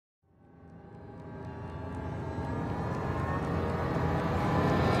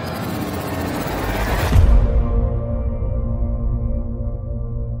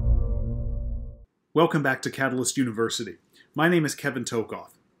Welcome back to Catalyst University. My name is Kevin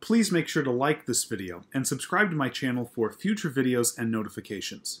Tokoph. Please make sure to like this video and subscribe to my channel for future videos and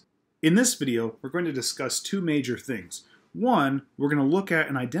notifications. In this video, we're going to discuss two major things. One, we're going to look at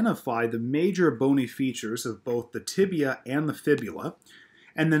and identify the major bony features of both the tibia and the fibula.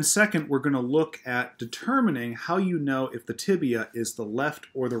 And then second, we're going to look at determining how you know if the tibia is the left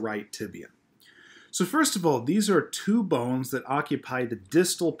or the right tibia. So first of all, these are two bones that occupy the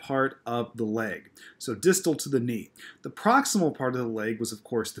distal part of the leg, so distal to the knee. The proximal part of the leg was, of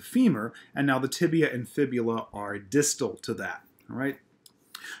course, the femur, and now the tibia and fibula are distal to that. All right?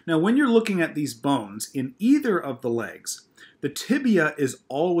 Now, when you're looking at these bones in either of the legs, the tibia is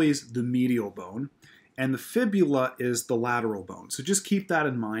always the medial bone, and the fibula is the lateral bone. So just keep that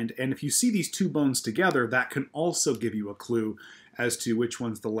in mind, and if you see these two bones together, that can also give you a clue as to which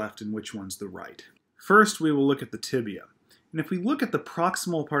one's the left and which one's the right. First, we will look at the tibia. And if we look at the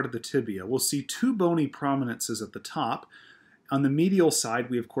proximal part of the tibia, we'll see two bony prominences at the top. On the medial side,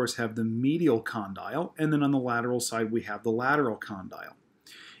 we of course have the medial condyle, and then on the lateral side, we have the lateral condyle.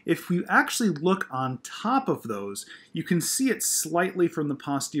 If we actually look on top of those, you can see it slightly from the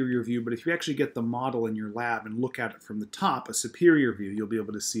posterior view, but if you actually get the model in your lab and look at it from the top, a superior view, you'll be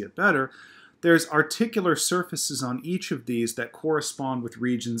able to see it better. There's articular surfaces on each of these that correspond with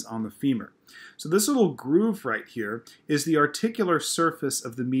regions on the femur. So this little groove right here is the articular surface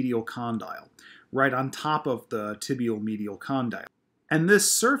of the medial condyle, right on top of the tibial medial condyle. And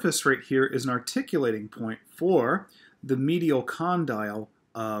this surface right here is an articulating point for the medial condyle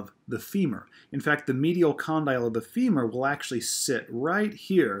of the femur. In fact, the medial condyle of the femur will actually sit right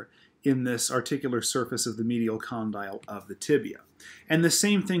here in this articular surface of the medial condyle of the tibia. And the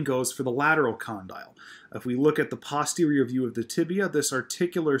same thing goes for the lateral condyle. If we look at the posterior view of the tibia, this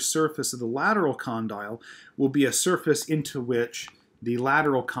articular surface of the lateral condyle will be a surface into which the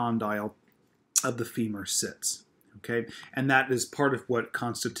lateral condyle of the femur sits. Okay? And that is part of what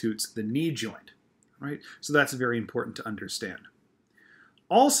constitutes the knee joint. Right? So that's very important to understand.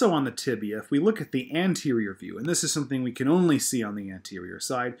 Also on the tibia, if we look at the anterior view, and this is something we can only see on the anterior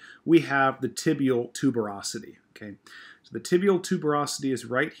side, we have the tibial tuberosity. Okay? So the tibial tuberosity is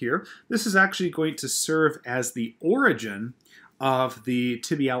right here. This is actually going to serve as the origin of the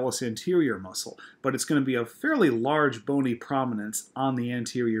tibialis anterior muscle, but it's going to be a fairly large bony prominence on the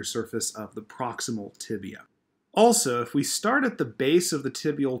anterior surface of the proximal tibia. Also, if we start at the base of the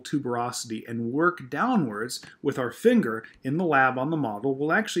tibial tuberosity and work downwards with our finger in the lab on the model,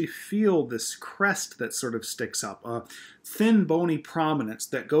 we'll actually feel this crest that sort of sticks up, a thin bony prominence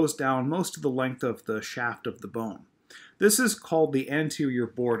that goes down most of the length of the shaft of the bone. This is called the anterior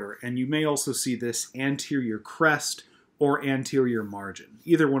border, and you may also see this anterior crest or anterior margin.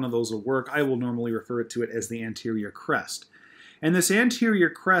 Either one of those will work. I will normally refer to it as the anterior crest. And this anterior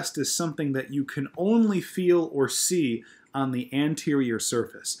crest is something that you can only feel or see on the anterior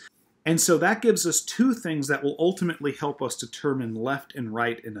surface. And so that gives us two things that will ultimately help us determine left and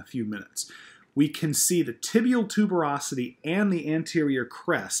right in a few minutes. We can see the tibial tuberosity and the anterior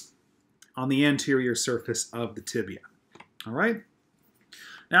crest on the anterior surface of the tibia. All right?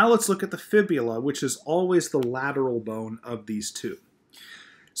 Now let's look at the fibula, which is always the lateral bone of these two.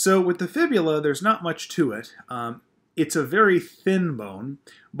 So with the fibula, there's not much to it. It's a very thin bone,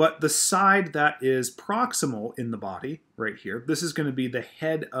 but the side that is proximal in the body, right here, this is going to be the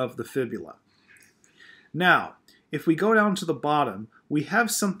head of the fibula. Now, if we go down to the bottom, we have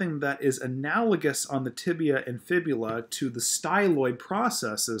something that is analogous on the tibia and fibula to the styloid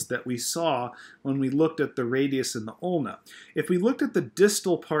processes that we saw when we looked at the radius and the ulna. If we looked at the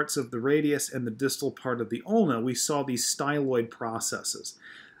distal parts of the radius and the distal part of the ulna, we saw these styloid processes.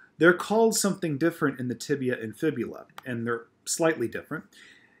 They're called something different in the tibia and fibula, and they're slightly different.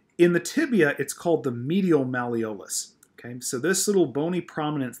 In the tibia, it's called the medial malleolus. Okay? So this little bony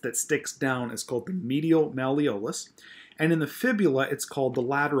prominence that sticks down is called the medial malleolus, and in the fibula, it's called the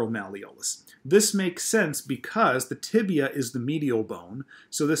lateral malleolus. This makes sense because the tibia is the medial bone,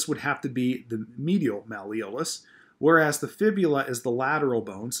 so this would have to be the medial malleolus, whereas the fibula is the lateral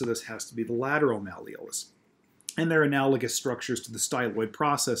bone, so this has to be the lateral malleolus. And they're analogous structures to the styloid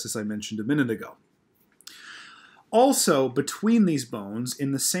process, as I mentioned a minute ago. Also, between these bones,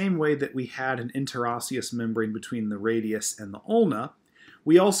 in the same way that we had an interosseous membrane between the radius and the ulna,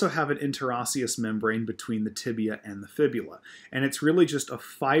 we also have an interosseous membrane between the tibia and the fibula. And it's really just a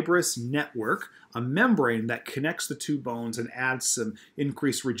fibrous network, a membrane that connects the two bones and adds some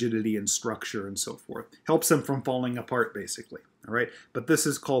increased rigidity and structure and so forth. Helps them from falling apart, basically. All right, but this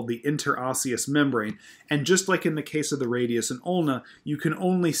is called the interosseous membrane. And just like in the case of the radius and ulna, you can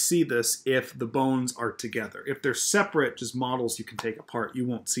only see this if the bones are together. If they're separate, just models you can take apart, you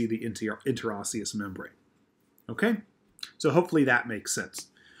won't see the interosseous membrane. Okay, so hopefully that makes sense.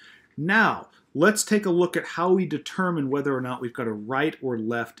 Now, let's take a look at how we determine whether or not we've got a right or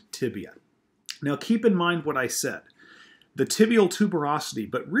left tibia. Now, keep in mind what I said. The tibial tuberosity,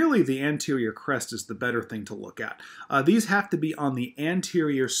 but really the anterior crest is the better thing to look at. These have to be on the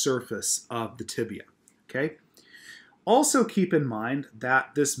anterior surface of the tibia, okay? Also keep in mind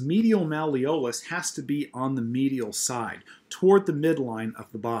that this medial malleolus has to be on the medial side, toward the midline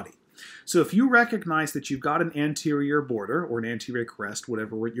of the body. So if you recognize that you've got an anterior border, or an anterior crest,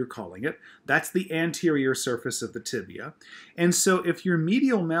 whatever you're calling it, that's the anterior surface of the tibia. And so if your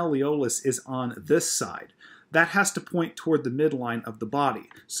medial malleolus is on this side, that has to point toward the midline of the body.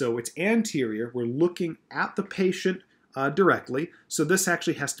 So it's anterior, we're looking at the patient directly, so this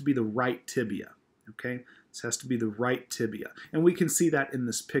actually has to be the right tibia, okay? This has to be the right tibia, and we can see that in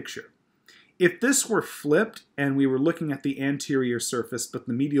this picture. If this were flipped and we were looking at the anterior surface, but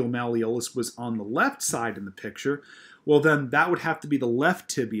the medial malleolus was on the left side in the picture, well then that would have to be the left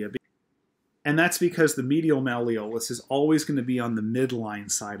tibia. And that's because the medial malleolus is always going to be on the midline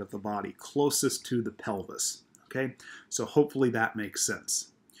side of the body, closest to the pelvis. Okay, so hopefully that makes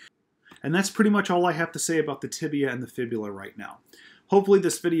sense. And that's pretty much all I have to say about the tibia and the fibula right now. Hopefully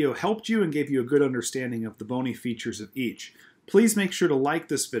this video helped you and gave you a good understanding of the bony features of each. Please make sure to like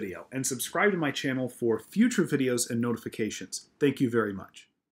this video and subscribe to my channel for future videos and notifications. Thank you very much.